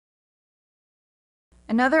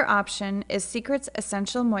Another option is Secret's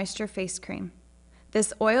Essential Moisture Face Cream.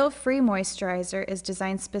 This oil-free moisturizer is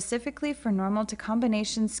designed specifically for normal to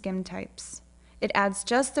combination skin types. It adds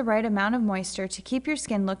just the right amount of moisture to keep your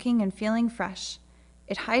skin looking and feeling fresh.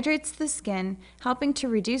 It hydrates the skin, helping to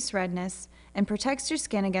reduce redness, and protects your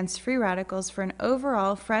skin against free radicals for an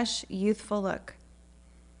overall fresh, youthful look.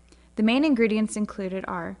 The main ingredients included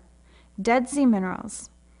are Dead Sea minerals.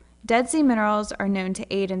 Dead Sea minerals are known to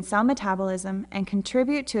aid in cell metabolism and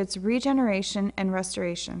contribute to its regeneration and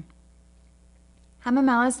restoration.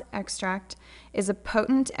 Hamamelis extract is a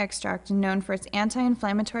potent extract known for its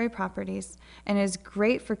anti-inflammatory properties and is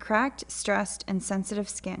great for cracked, stressed, and sensitive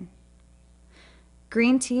skin.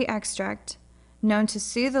 Green tea extract, known to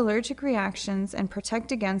soothe allergic reactions and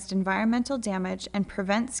protect against environmental damage and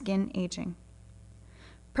prevent skin aging.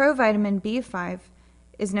 Provitamin B5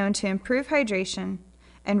 is known to improve hydration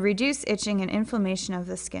and reduce itching and inflammation of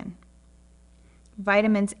the skin.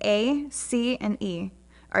 Vitamins A, C, and E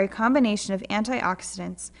are a combination of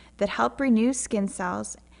antioxidants that help renew skin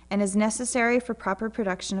cells and is necessary for proper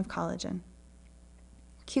production of collagen.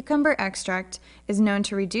 Cucumber extract is known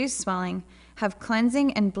to reduce swelling, have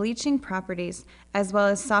cleansing and bleaching properties, as well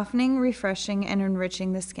as softening, refreshing, and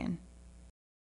enriching the skin.